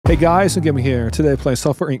Hey guys, I'm Gaming here. Today playing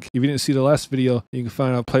Software Inc. If you didn't see the last video, you can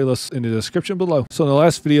find our playlist in the description below. So in the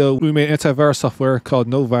last video, we made antivirus software called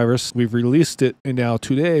NoVirus. We've released it, and now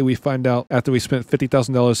today we find out after we spent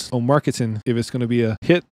 $50,000 on marketing if it's going to be a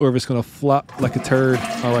hit or if it's going to flop like a turd.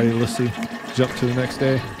 Alrighty, let's see. Jump to the next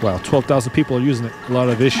day. Wow, 12,000 people are using it. A lot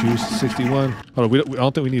of issues. 61. Hold on, I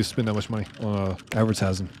don't think we need to spend that much money on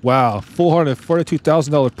advertising. Wow,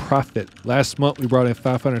 $442,000 profit. Last month we brought in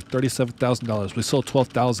 $537,000. We sold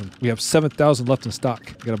 12,000. We have 7,000 left in stock.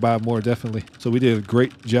 Got to buy more definitely. So we did a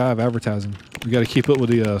great job advertising. We got to keep up with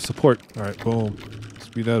the support. All right, boom.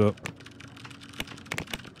 Speed that up.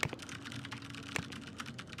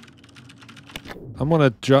 I'm gonna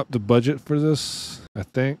drop the budget for this, I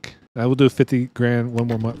think. I will do 50 grand one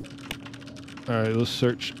more month. All right, let's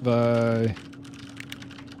search by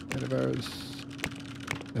Antivirus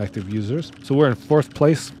active users. So we're in 4th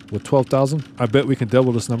place with 12,000. I bet we can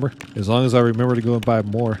double this number as long as I remember to go and buy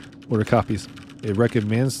more order copies. It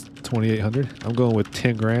recommends 2,800. I'm going with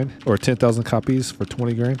 10 grand or 10,000 copies for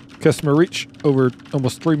 20 grand. Customer reach over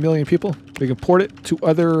almost 3 million people. They can port it to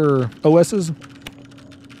other OSs.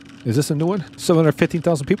 Is this a new one?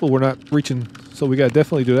 715,000 people we're not reaching, so we gotta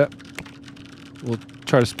definitely do that. We'll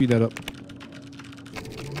try to speed that up.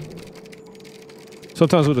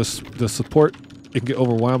 Sometimes with the support, it can get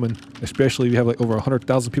overwhelming, especially if you have like over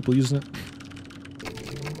 100,000 people using it.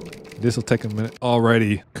 This will take a minute.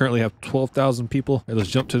 Alrighty, currently have 12,000 people. Right,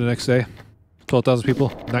 let's jump to the next day. 12,000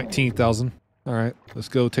 people, 19,000. All right, let's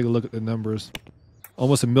go take a look at the numbers.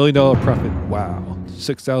 Almost $1 million profit. Wow.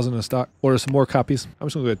 6,000 in stock. Order some more copies. I'm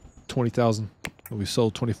just gonna go ahead 20,000. We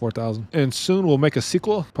sold 24,000. And soon we'll make a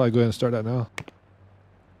sequel. Probably go ahead and start that now.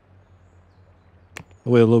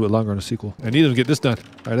 I'll wait a little bit longer on the sequel. I need them to get this done.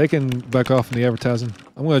 All right, they can back off in the advertising.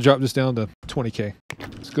 I'm gonna drop this down to 20K.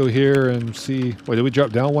 Let's go here and see. Wait, did we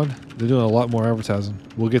drop down one? They're doing a lot more advertising.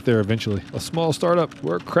 We'll get there eventually. A small startup.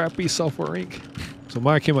 We're crappy Software Inc. So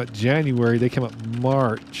mine came out January, they came out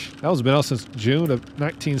March. That was been out since June of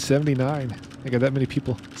 1979. I got that many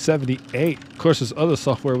people. 78. Of course, there's other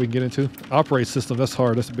software we can get into. Operating system, that's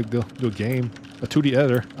hard, that's a big deal. Do a game, a 2D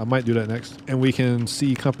editor. I might do that next. And we can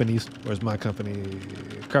see companies. Where's my company?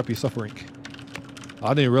 Crappy Software Inc.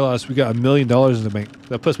 I didn't realize we got $1 million in the bank.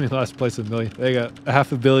 That puts me in last place at $1 million. They got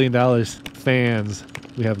 $500 million fans.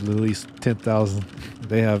 We have at least 10,000.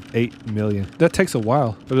 They have 8 million. That takes a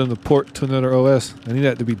while for them to port to another OS. I need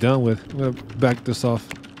that to be done with. I'm gonna back this off.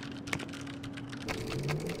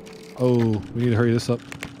 Oh, we need to hurry this up.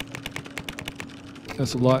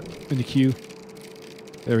 That's a lot in the queue.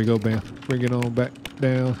 There we go, bam. Bring it on back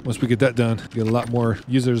down. Once we get that done, get a lot more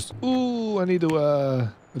users. Ooh, I need to,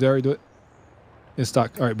 did I already do it? In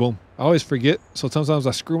stock. All right, boom. I always forget, so sometimes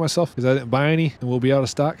I screw myself because I didn't buy any and we'll be out of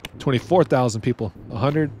stock. 24,000 people,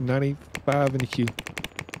 195 in the queue.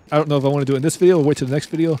 I don't know if I want to do it in this video or wait till the next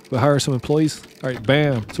video, but hire some employees. All right,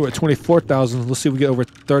 bam. So we're at 24,000. Let's see if we get over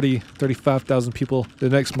 35,000 people the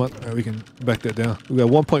next month. All right, we can back that down. We got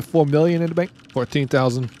 1.4 million in the bank,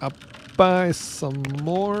 14,000. I'll buy some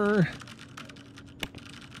more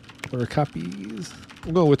order copies.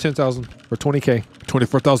 I'm going with 10,000 for 20K.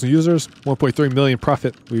 24,000 users, 1.3 million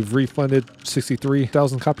profit. We've refunded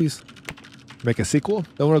 63,000 copies. Make a sequel.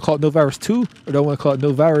 Don't want to call it NoVirus 2 or don't want to call it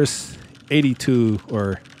NoVirus 82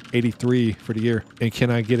 or 83 for the year. And can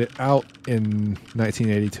I get it out in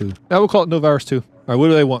 1982? Now we'll call it NoVirus 2. All right, what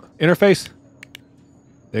do they want? Interface?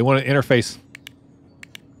 They want an interface.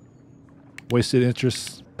 Wasted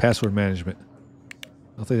interest, password management. I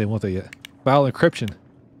don't think they want that yet. File encryption.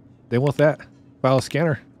 They want that. File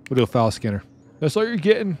scanner. We'll do a file scanner. That's all you're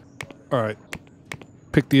getting. All right.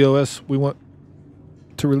 Pick the OS we want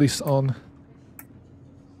to release on.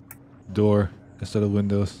 Door instead of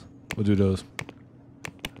Windows. We'll do those.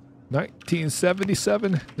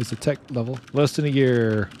 1977 is the tech level. Less than a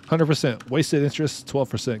year. 100%. Wasted interest,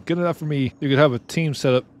 12%. Good enough for me. You could have a team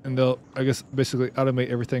set up and they'll, I guess, basically automate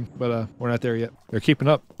everything. But we're not there yet. They're keeping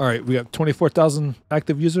up. All right, we got 24,000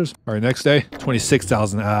 active users. All right, next day,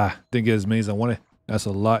 26,000. Didn't get as many as I wanted. That's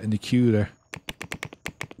a lot in the queue there.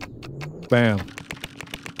 Bam.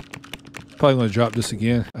 Probably going to drop this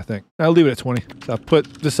again, I think. I'll leave it at 20. So I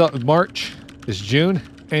put this out in March. It's June.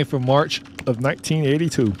 Aim for March of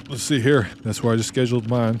 1982. Let's see here. That's where I just scheduled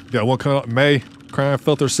mine. Got one coming out in May. Crime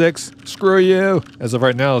Filter 6. Screw you. As of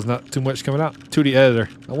right now, there's not too much coming out. 2D editor.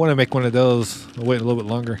 I want to make one of those. I'll wait a little bit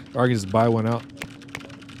longer. Or I can just buy one out.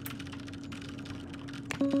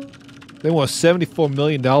 They want $74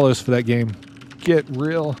 million for that game. Get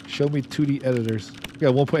real. Show me 2D editors. We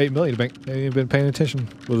got 1.8 million in the bank. They ain't even been paying attention.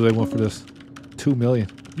 What do they want for this? 2 million.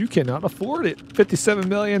 You cannot afford it. 57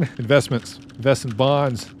 million. Investments. Invest in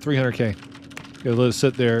bonds. 300K. Gotta let it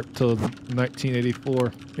sit there till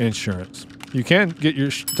 1984. Insurance. You can get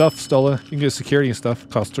your stuff stolen. You can get security and stuff.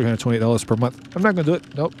 Costs $328 per month. I'm not gonna do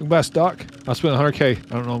it. Nope. You can buy stock. I'll spend 100K.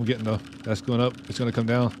 I don't know what I'm getting though. That's going up. It's gonna come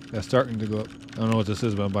down. That's starting to go up. I don't know what this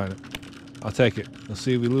is, but I'm buying it. I'll take it. Let's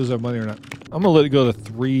see if we lose our money or not. I'm gonna let it go to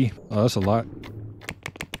 3. Oh, that's a lot.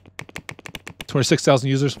 26,000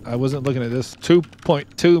 users. I wasn't looking at this.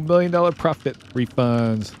 $2.2 million profit.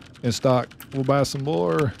 Refunds in stock. We'll buy some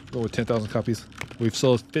more. Go with 10,000 copies. We've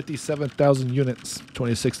sold 57,000 units.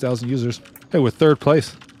 26,000 users. Hey, we're third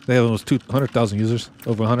place. They have almost 200,000 users.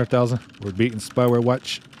 Over 100,000. We're beating Spyware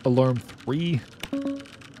Watch Alarm 3. I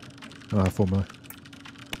don't have 4 million.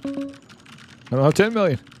 I don't have 10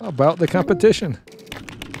 million. How about the competition?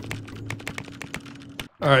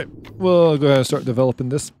 All right, we'll go ahead and start developing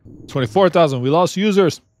this. 24,000. We lost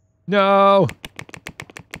users. No.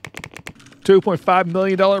 $2.5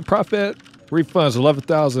 million profit. Refunds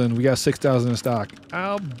 11,000. We got 6,000 in stock.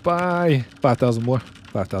 I'll buy 5,000 more.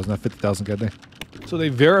 5,000, not 50,000. Goddamn. So they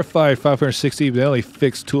verified 560, but they only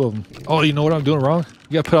fixed 2 of them. Oh, you know what I'm doing wrong?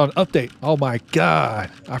 You got to put on an update. Oh my God,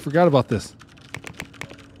 I forgot about this.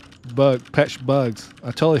 Patch bugs.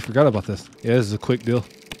 I totally forgot about this. Yeah, this is a quick deal.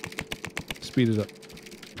 Speed it up.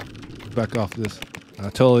 Back off this. I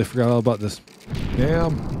totally forgot all about this.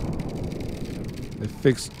 Damn. They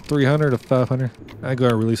fixed 300 to 500. I go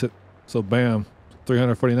and release it. So bam,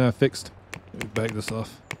 349 fixed. Let me back this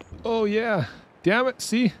off. Oh yeah. Damn it.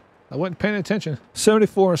 See, I wasn't paying attention.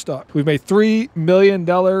 74 in stock. We've made $3 million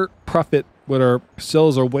profit, but our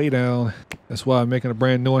sales are way down. That's why I'm making a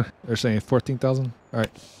brand new one. They're saying 14,000. All right,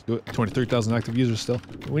 do it. 23,000 active users still.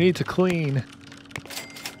 We need to clean.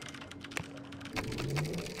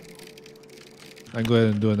 I can go ahead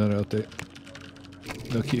and do another update.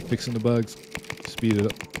 They'll keep fixing the bugs. Speed it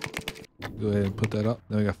up. Go ahead and put that up.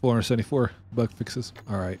 Now we got 474 bug fixes.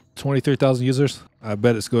 All right, 23,000 users. I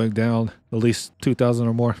bet it's going down at least 2,000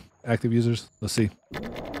 or more active users. Let's see.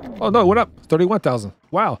 Oh no, it went up 31,000.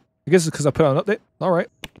 Wow. I guess it's because I put out an update. All right,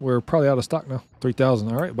 we're probably out of stock now.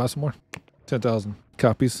 3,000. All right, buy some more. 10,000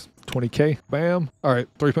 copies. 20K. Bam. All right,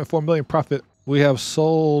 3.4 million profit. We have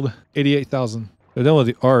sold 88,000. They're done with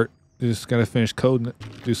the art. You just gotta finish coding it.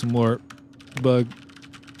 Do some more bug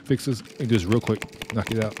fixes. We can do this real quick.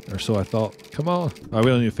 Knock it out. Or so I thought. Come on. All right,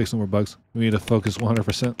 we don't need to fix no more bugs. We need to focus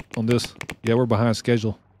 100% on this. Yeah, we're behind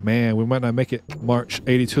schedule. Man, we might not make it. March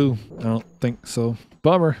 82. I don't think so.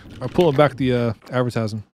 Bummer. I'm pulling back the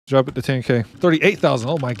advertising. Drop it to 10K. 38,000.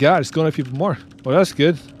 Oh my God, it's going up even more. Well, that's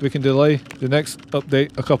good. We can delay the next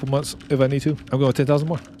update a couple months if I need to. I'm going 10,000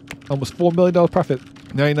 more. Almost $4 million profit.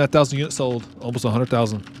 99,000 units sold. Almost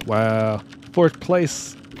 100,000. Wow. Fourth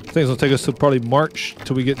place. I think it's going to take us to probably March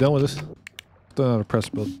till we get done with this. Still not a press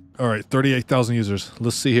build. All right, 38,000 users.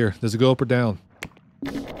 Let's see here. Does it go up or down?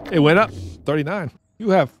 It went up. 39. You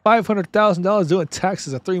have $500,000 doing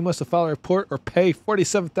taxes at 3 months to file a report or pay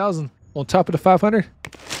 $47,000 on top of the 500.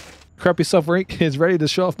 Crappy Software Inc. is ready to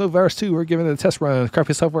show off NoVirus 2. We're giving it a test run.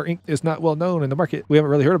 Crappy Software Inc. is not well known in the market. We haven't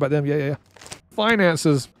really heard about them. Yeah.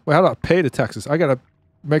 Finances. Well, how do I pay the taxes? I got to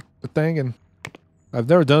make the thing, and I've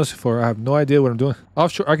never done this before. I have no idea what I'm doing.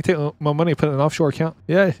 Offshore. I can take my money and put it in an offshore account.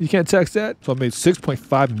 Yeah, you can't tax that. So I made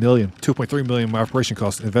 6.5 million. 2.3 million my operation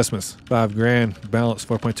costs. Investments. 5 grand. Balance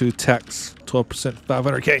 4.2. Tax 12%.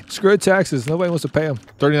 500K. Screw taxes. Nobody wants to pay them.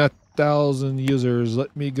 39,000 users.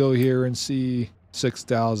 Let me go here and see.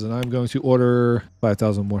 6,000. I'm going to order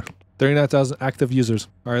 5,000 more. 39,000 active users.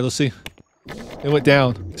 All right, let's see. It went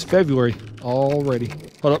down. It's February already.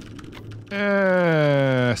 Hold up.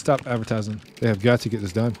 Stop advertising. They have got to get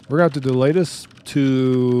this done. We're going to have to delay this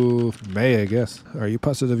to May, I guess. Are you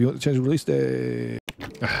positive you want to change the release date?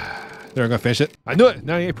 They're going to finish it. I knew it.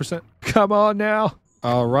 98%. Come on now.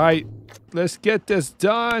 All right. Let's get this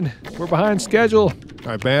done. We're behind schedule.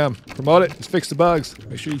 All right, bam. Promote it. Let's fix the bugs.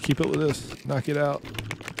 Make sure you keep up with this. Knock it out.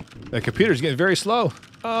 That computer's getting very slow.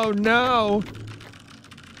 Oh, no.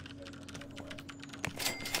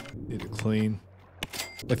 Need to clean.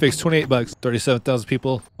 They fixed 28 bugs. 37,000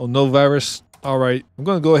 people on NoVirus. All right. I'm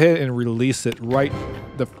going to go ahead and release it right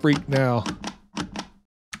the freak now.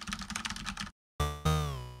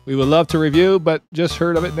 We would love to review, but just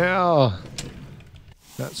heard of it now.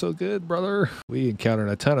 Not so good, brother. We encountered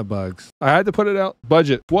a ton of bugs. I had to put it out.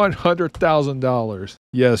 Budget, $100,000.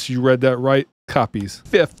 Yes, you read that right. Copies,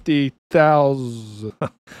 50,000.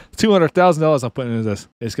 $200,000 I'm putting into this.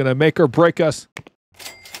 It's going to make or break us.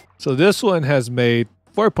 So this one has made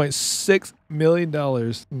 $4.6 million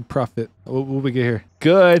in profit. What will we get here?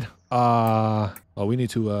 Good. Oh, we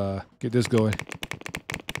need to get this going.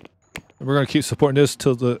 We're going to keep supporting this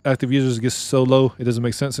till the active users get so low it doesn't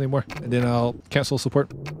make sense anymore. And then I'll cancel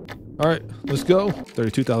support. All All right, let's go.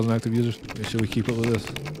 32,000 active users. Make sure we keep up with this.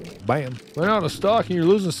 Bam. Run out of stock and you're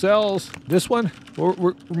losing sales. This one,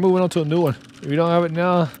 we're moving on to a new one. If you don't have it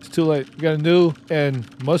now, it's too late. We got a new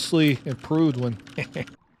and mostly improved one.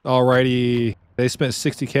 Alrighty. They spent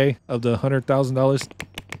 60K of the $100,000.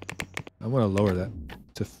 I'm going to lower that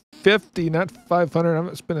to 50, not 500. I'm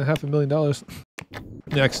not spending $500,000.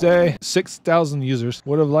 Next day, 6,000 users.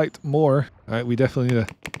 Would have liked more. All right, we definitely need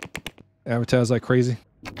to advertise like crazy.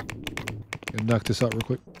 And knock this out real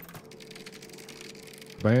quick.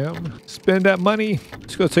 Bam. Spend that money.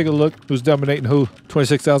 Let's go take a look. Who's dominating who?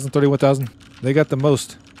 26,000, 31,000. They got the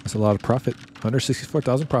most. That's a lot of profit.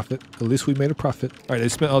 164,000 profit. At least we made a profit. All right, they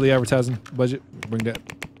spent all the advertising budget. Bring that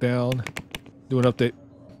down. Do an update.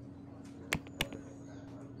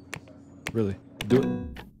 Really? Do it.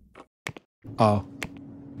 Oh.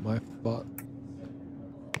 My fault.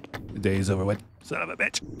 The day is over with. Son of a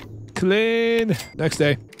bitch. Clean. Next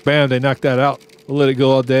day. Bam, they knocked that out. We'll let it go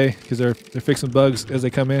all day because they're fixing bugs as they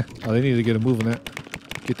come in. Oh, they need to get a move on that.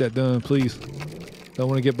 Get that done, please. Don't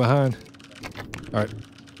want to get behind. All right.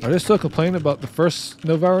 Are they still complaining about the first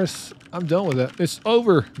NoVirus? I'm done with that. It's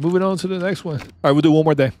over. Moving on to the next one. All right, we'll do one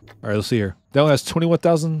more day. All right, let's see here. That one has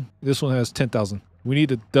 21,000. This one has 10,000. We need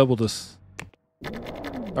to double this.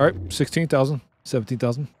 All right, 16,000,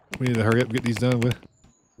 17,000. We need to hurry up and get these done with.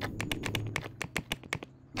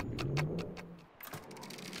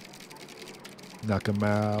 Knock them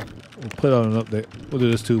out. We'll put out an update. We'll do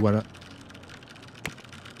this too. Why not?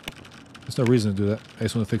 There's no reason to do that. I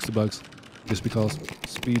just want to fix the bugs. Just because.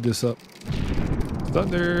 Speed this up.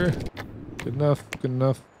 Thunder. Good enough. Good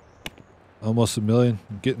enough. Almost a million.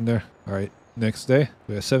 I'm getting there. All right. Next day.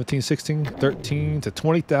 We got 17, 16, 13 to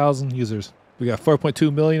 20,000 users. We got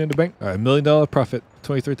 4.2 million in the bank. All right. $1 million profit.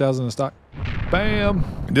 23,000 in stock. Bam.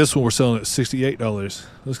 And this one we're selling at $68.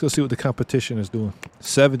 Let's go see what the competition is doing.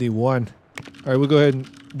 71. All right, we'll go ahead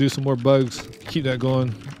and do some more bugs. Keep that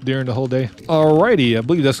going during the whole day. Alrighty, I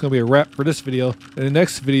believe that's going to be a wrap for this video. In the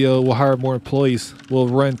next video, we'll hire more employees. We'll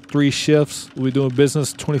run 3 shifts. We'll be doing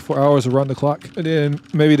business 24 hours around the clock. And then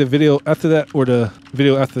maybe the video after that or the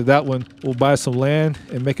video after that one, we'll buy some land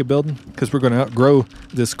and make a building because we're going to outgrow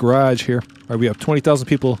this garage here. All right, we have 20,000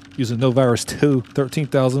 people using NoVirus 2.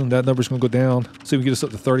 13,000, that number's going to go down. See if we can get us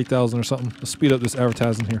up to 30,000 or something. Let's speed up this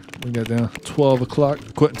advertising here. Bring that down. 12 o'clock.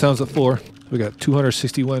 Quitting time's at 4. We got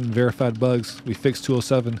 261 verified bugs. We fixed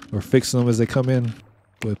 207. We're fixing them as they come in.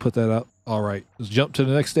 We'll put that out. All right, let's jump to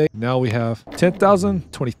the next day. Now we have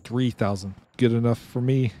 10,000, 23,000. Good enough for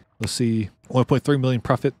me. Let's see, 1.3 million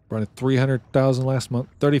profit, running 300,000 last month,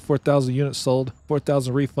 34,000 units sold,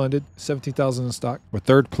 4,000 refunded, 17,000 in stock. We're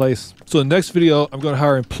 3rd place. So in the next video, I'm going to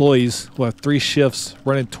hire employees. We'll have 3 shifts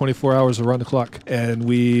running 24 hours around the clock. And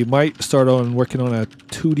we might start on working on a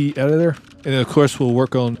 2D editor. And then of course, we'll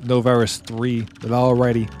work on NoVirus 3. But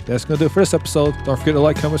alrighty, that's going to do it for this episode. Don't forget to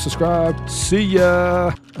like, comment, subscribe. See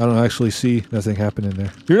ya. I don't actually see nothing happening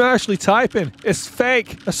there. You're not actually typing. It's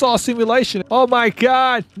fake. I saw a simulation. Oh my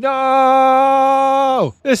God.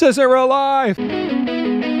 No. This isn't real life.